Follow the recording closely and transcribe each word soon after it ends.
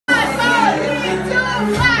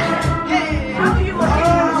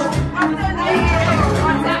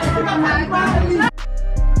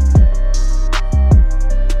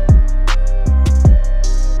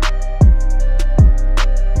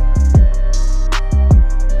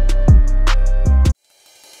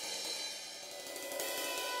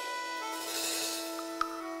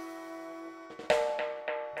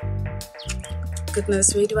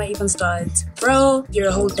goodness, where do I even start? Bro, you're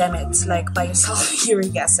a whole dammit, like by yourself, you're a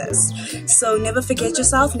gases. So never forget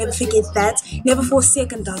yourself, never forget that, never for a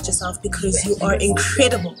second doubt yourself, because you are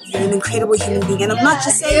incredible. You're an incredible human being, and I'm not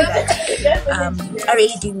just saying that. I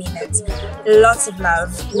really do mean it. Lots of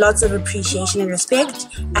love, lots of appreciation and respect,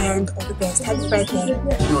 and all the best. Happy birthday.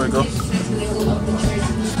 Here we go.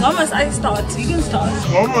 How must I start? You can start.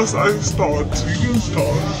 How must I start? You can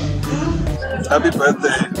start. Happy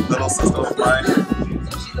birthday, little sister of mine.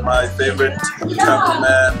 My favorite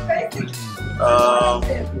cameraman.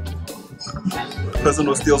 The person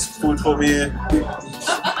who steals food for me.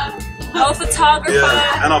 Our photographer.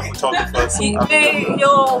 Yeah, and our photographer. So may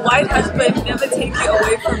your white husband never take you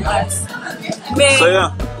away from us. May, so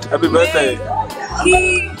yeah, happy birthday.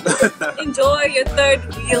 He enjoy your third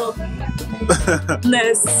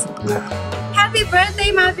wheelness. Happy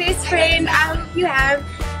birthday, my best friend. I hope you have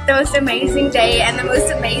the most amazing day and the most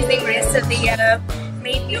amazing rest of the year.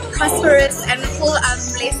 May you prosperous and full of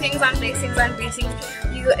blessings on blessings on blessings.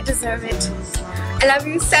 You deserve it. I love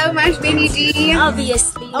you so much, Benny D.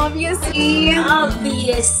 Obviously. Obviously.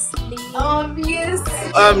 Obviously.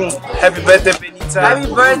 Obviously. Happy birthday, Benita. Happy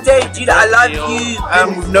birthday, dude. I love you.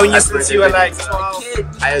 We've known you since you were like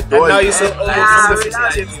 12. I adore you. Now you're so old.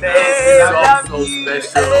 Hey, I love you.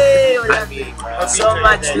 Hey, I love you. So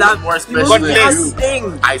much love. More special than you.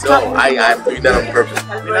 Thing. I know. I'm doing that on purpose.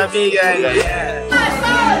 We love you. Yeah.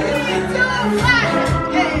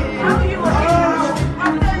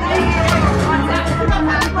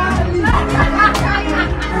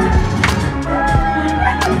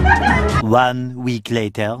 One week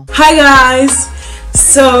later. Hi guys!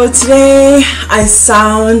 So today I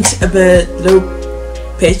sound a bit low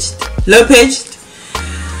pitched,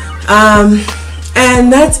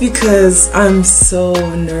 and that's because I'm so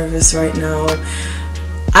nervous right now.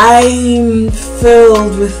 I'm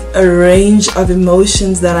filled with a range of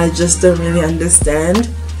emotions that I just don't really understand.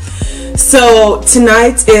 So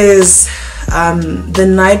tonight is the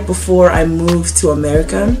night before I move to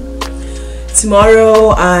America.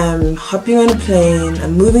 Tomorrow I'm hopping on a plane,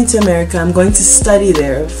 I'm moving to America, I'm going to study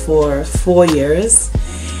there for 4 years,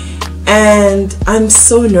 and I'm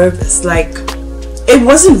so nervous. Like, it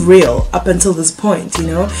wasn't real up until this point, you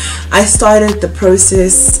know. I started the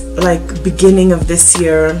process like beginning of this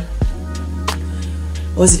year.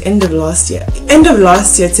 Was it end of last year? End of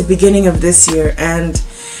last year to beginning of this year, and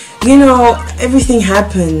you know, everything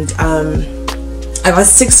happened. I got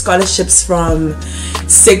 6 scholarships from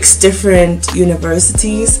 6 different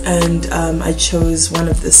universities, and I chose one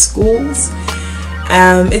of the schools.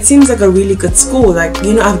 It seems like a really good school. Like,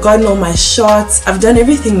 you know, I've gotten all my shots, I've done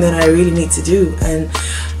everything that I really need to do, and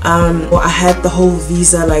I had the whole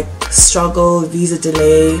visa like struggle, visa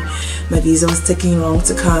delay. My visa was taking long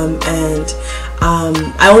to come, and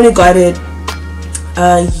I only got it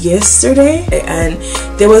yesterday, and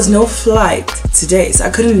there was no flight today, so I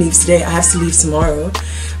couldn't leave today. I have to leave tomorrow,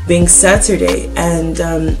 being Saturday, and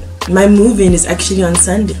my move-in is actually on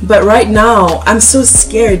Sunday. But right now I'm so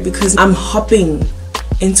scared because I'm hopping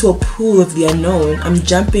into a pool of the unknown. I'm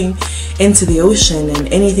jumping into the ocean, and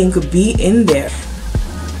anything could be in there.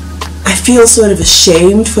 I feel sort of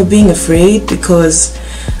ashamed for being afraid because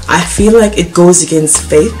I feel like it goes against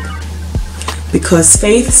faith. Because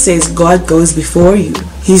faith says God goes before you.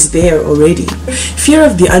 He's there already. Fear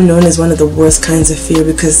of the unknown is one of the worst kinds of fear,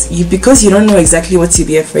 because you don't know exactly what to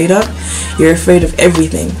be afraid of. You're afraid of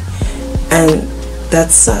everything, and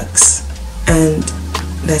that sucks. And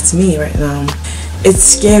that's me right now. It's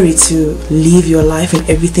scary to leave your life and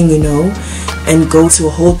everything you know and go to a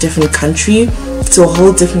whole different country, to a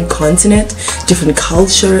whole different continent, different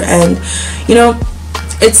culture, and you know,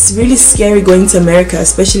 it's really scary going to America,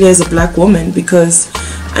 especially as a black woman, because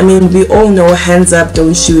I mean, we all know hands up,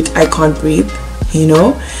 don't shoot, I can't breathe, you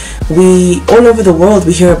know. All over the world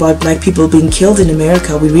we hear about black people being killed in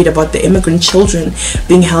America. We read about the immigrant children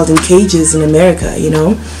being held in cages in America, you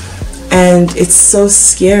know. And it's so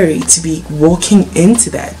scary to be walking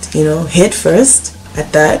into that, you know, head first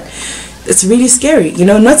at that. It's really scary, you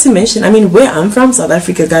know. Not to mention, I mean, where I'm from, South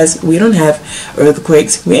Africa, guys, we don't have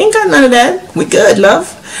earthquakes. We ain't got none of that. We good,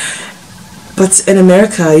 love. But in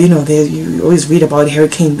America, you know, you always read about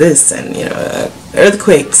hurricane this and, you know,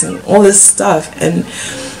 earthquakes and all this stuff. And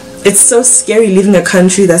it's so scary leaving a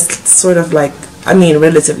country that's sort of like, I mean,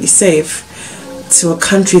 relatively safe, to a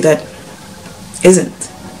country that isn't.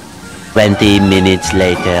 20 minutes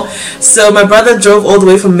later. So my brother drove all the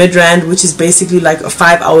way from Midrand, which is basically like a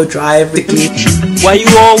 5-hour drive. Why you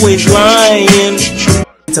always lying?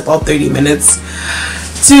 It's about 30 minutes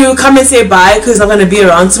to come and say bye, because I'm not going to be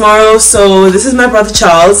around tomorrow. So this is my brother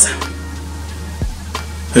Charles.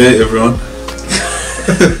 Hey everyone.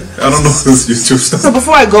 I don't know this YouTube stuff. So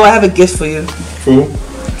before I go, I have a gift for you.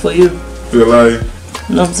 For you. You're lying.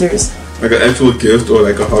 No, I'm serious. Like an actual gift or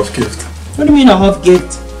like a half gift? What do you mean a half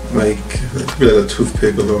gift? Like a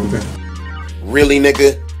toothpick or something. Really,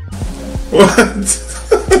 nigga? What?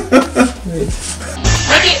 Wait.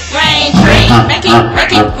 Make it rain, tree. Make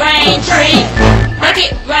it rain, tree. Make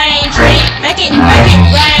it rain, tree. Make it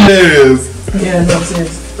rain. Serious? Yeah, no, I'm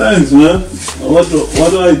serious. Thanks, man. What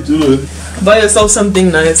do I do? Buy yourself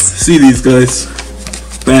something nice. See these guys.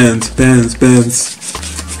 Bands.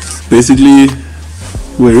 Basically,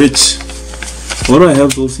 we're rich. Why do I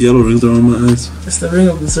have those yellow rings around my eyes? It's the ring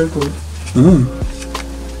of the circle. Oh.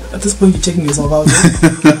 At this point, you're checking yourself out.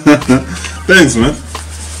 Thanks, man.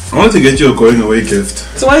 I wanted to get you a going away gift.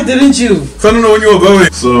 So why didn't you? I don't know when you were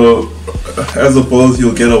going. So, as a bonus,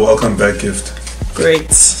 you'll get a welcome back gift.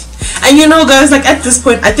 Great. And you know, guys, like at this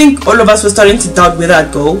point, I think all of us were starting to doubt whether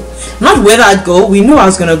I'd go. Not whether I'd go. We knew I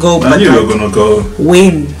was gonna go, I but knew you were gonna go.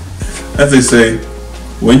 when? As they say,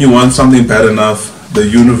 when you want something bad enough, the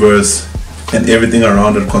universe and everything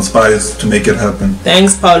around it conspires to make it happen.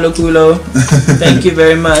 Thanks, Paulo Culo. Thank you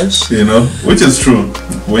very much. You know, which is true.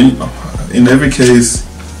 When, in every case,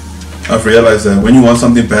 I've realized that when you want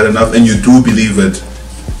something bad enough and you do believe it,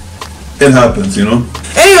 it happens, you know.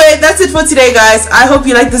 Anyway, that's it for today, guys. I hope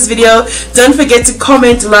you liked this video. Don't forget to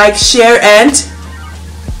comment, like, share, and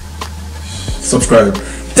subscribe.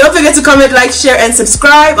 Don't forget to comment, like, share, and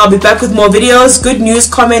subscribe. I'll be back with more videos. Good news,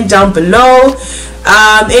 comment down below.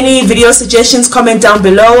 Any video suggestions, comment down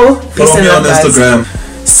below. Peace Follow me on guys. Instagram.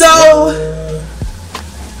 So,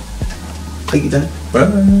 are you done? Bye.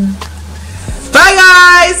 Bye,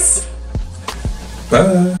 guys.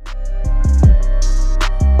 Bye.